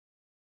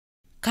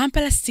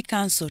Kampala City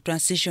Council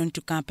transitioned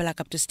to Kampala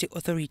Capital City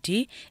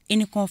Authority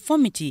in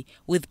conformity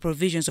with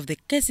provisions of the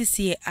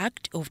KCCA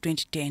Act of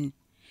 2010.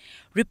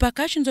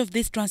 Repercussions of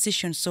this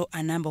transition saw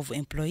a number of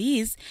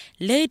employees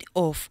laid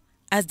off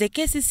as the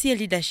KCCA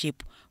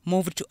leadership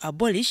moved to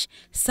abolish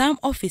some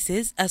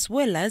offices as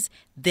well as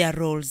their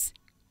roles.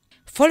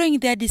 Following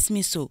their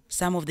dismissal,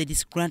 some of the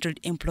disgruntled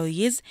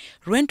employees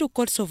ran to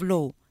courts of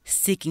law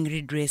seeking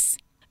redress.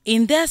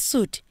 In their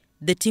suit,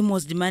 the team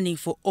was demanding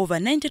for over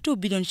 92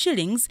 billion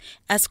shillings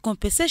as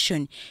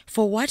compensation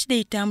for what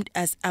they termed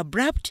as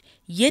abrupt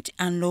yet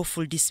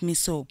unlawful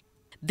dismissal.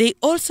 They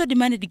also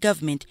demanded the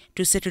government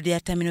to settle their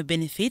terminal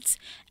benefits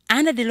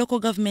under the Local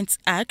Governments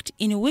Act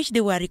in which they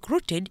were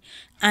recruited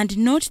and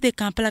not the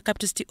Kampala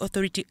Capital City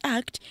Authority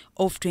Act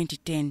of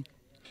 2010.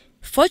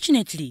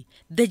 Fortunately,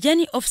 the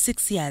journey of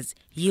 6 years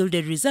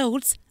yielded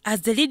results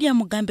as the Lydia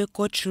Mugambe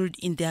court ruled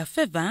in their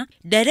favor,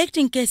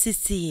 directing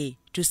KCCA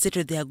to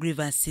settle their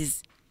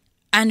grievances.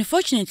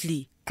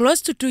 Unfortunately,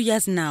 close to 2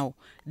 years now,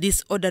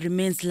 this order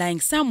remains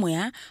lying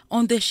somewhere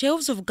on the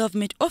shelves of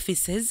government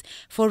offices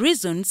for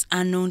reasons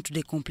unknown to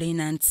the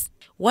complainants.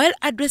 While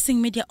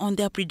addressing media on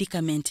their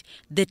predicament,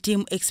 the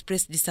team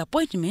expressed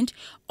disappointment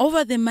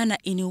over the manner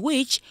in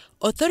which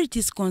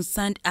authorities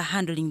concerned are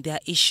handling their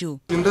issue.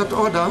 In that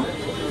order,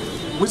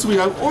 which we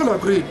have all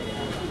agreed,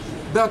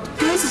 that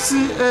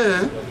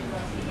KCCA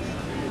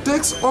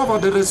takes over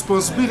the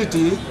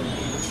responsibility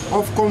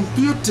of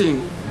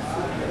computing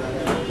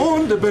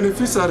all the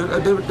beneficiaries,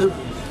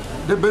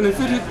 the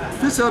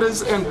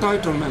beneficiaries'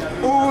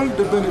 entitlement, all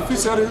the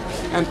beneficiaries'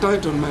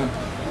 entitlement.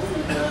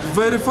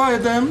 Verify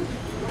them.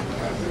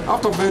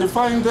 After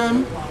verifying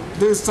them,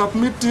 they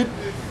submit it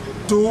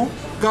to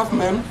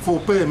government for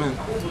payment.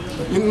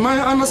 In my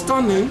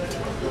understanding,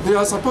 they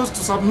are supposed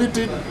to submit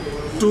it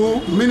to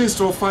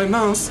Ministry of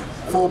Finance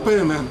for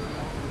payment.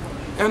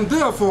 And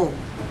therefore,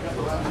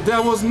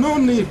 there was no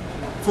need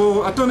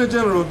for Attorney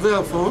General,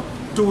 therefore,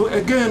 to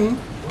again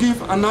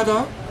give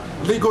another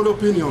legal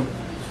opinion,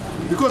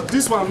 because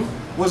this one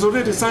was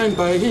already signed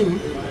by him,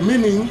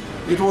 meaning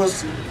it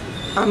was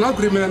an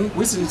agreement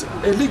which is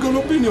a legal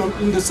opinion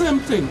in the same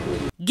thing.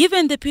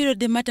 Given the period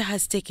the matter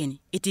has taken,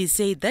 it is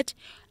said that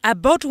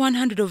about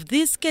 100 of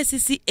these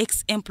KCC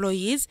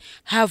ex-employees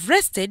have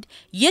rested,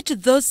 yet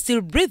those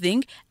still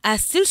breathing are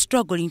still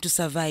struggling to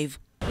survive.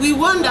 We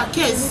won the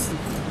case.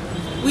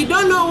 We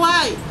don't know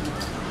why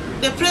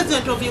the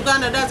president of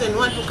Uganda doesn't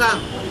want to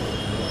come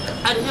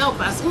and help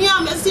us. Me,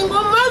 I'm a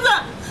single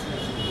mother.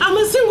 I'm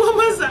a single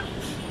mother.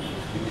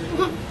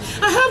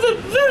 I have a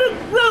very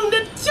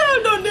grounded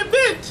child on the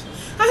bed.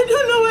 I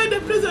don't know why the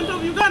president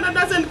of Uganda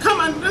doesn't come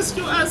and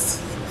rescue us.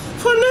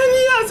 For 9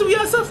 years we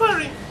are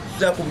suffering.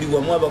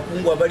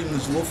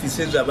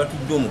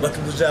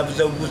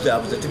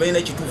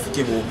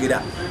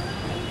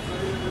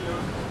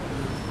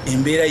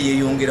 Embera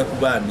yeyongera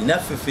kubambi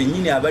naffe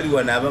fenyini abali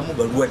wana abamu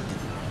balwadde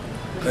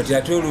kati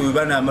ate olwo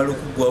bana amalo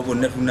kugwa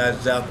bonna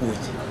tunazaako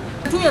ki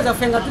 2 years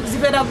afenga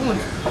zibera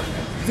gundi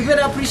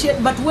zibera appreciate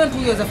but when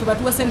 2 years afenga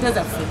tuwa sente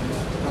zaffe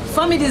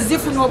families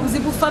zifuna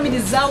obuzibu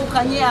families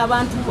zaawukanye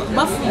abantu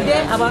bafudde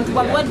abantu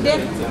balwadde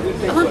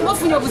abantu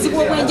bafunye obuzibu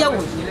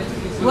obwenjawulo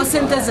lwa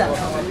sente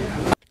zaffe.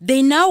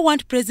 They now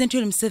want President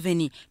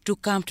Museveni to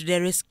come to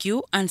their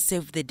rescue and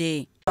save the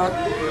day.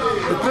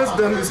 The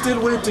president is still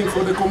waiting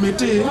for the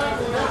committee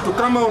to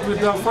come out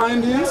with their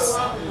findings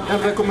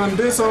and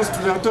recommendations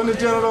to the Attorney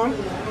General.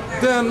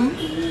 Then,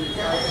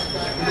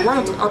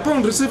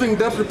 upon receiving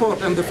that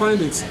report and the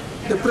findings,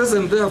 the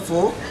president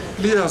therefore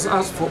clears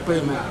us for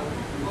payment.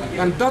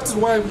 And that's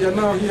why we are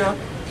now here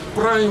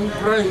crying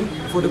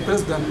for the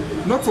president,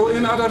 not for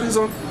any other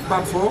reason,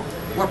 but for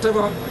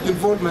whatever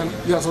involvement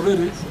he has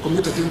already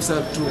committed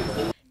himself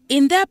to.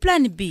 In their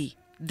plan B,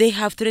 they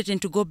have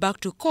threatened to go back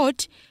to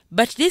court,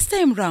 but this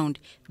time round,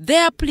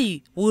 their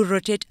plea will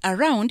rotate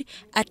around,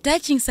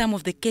 attaching some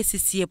of the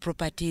KCCA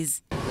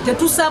properties.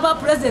 Tetusaba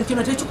president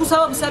kino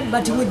tetukusaba busabi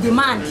but we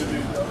demand.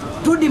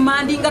 Tu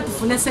demandinga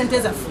tufune sente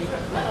zaffe.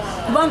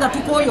 Kubanga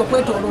tukoye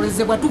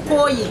okwetololezebwa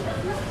tukoye.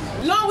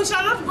 No, we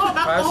shall not go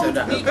back home.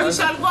 We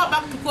shall go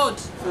back to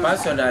court.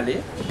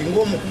 Personally,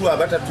 ng'omukulu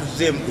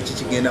abatatuzeemu ku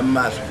kikigenda mu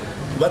maaso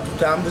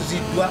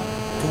batutambuziddwa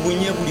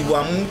tubunye buli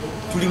wamu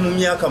tuli mu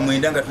myaka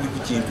 9 nga tuli ku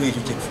kintu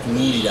ekyo kye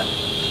tutunuulira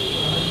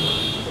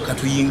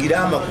katuyingira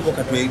amakubo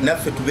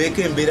naffe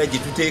tubeeko embeera gye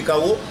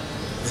tuteekawo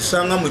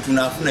tusanga mwe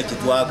tunaafuna kye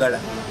twagala.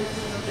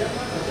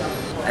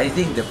 I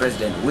think the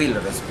president will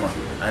respond,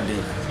 and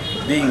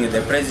being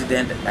the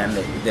president and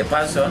the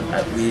person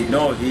that we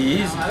know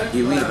he is,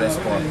 he will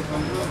respond.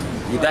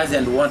 He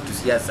doesn't want to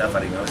see us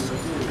suffering also,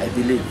 I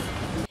believe.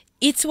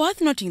 It's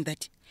worth noting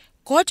that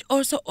court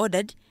also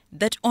ordered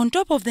that on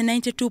top of the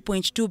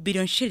 92.2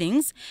 billion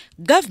shillings,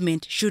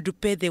 government should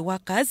pay the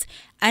workers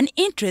an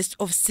interest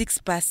of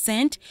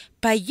 6%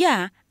 per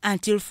year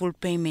until full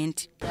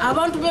payment.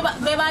 Abantu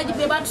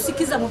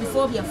bebatusikiza mu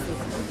bifo byaffe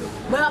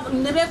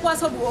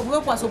nebekwasa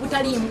obwekwaso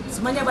obutaliimu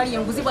simanya bali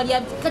enguzi bali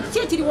kati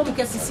kyekiriwo mu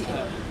KCC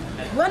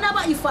bwana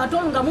ba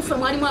ifato nga muffe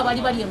mwalimu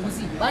abali bali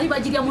enguzi bali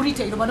bagirya mu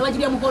retail bano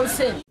bagirya mu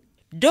wholesale.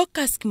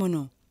 Dorcas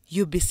Kimono,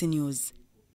 UBC News.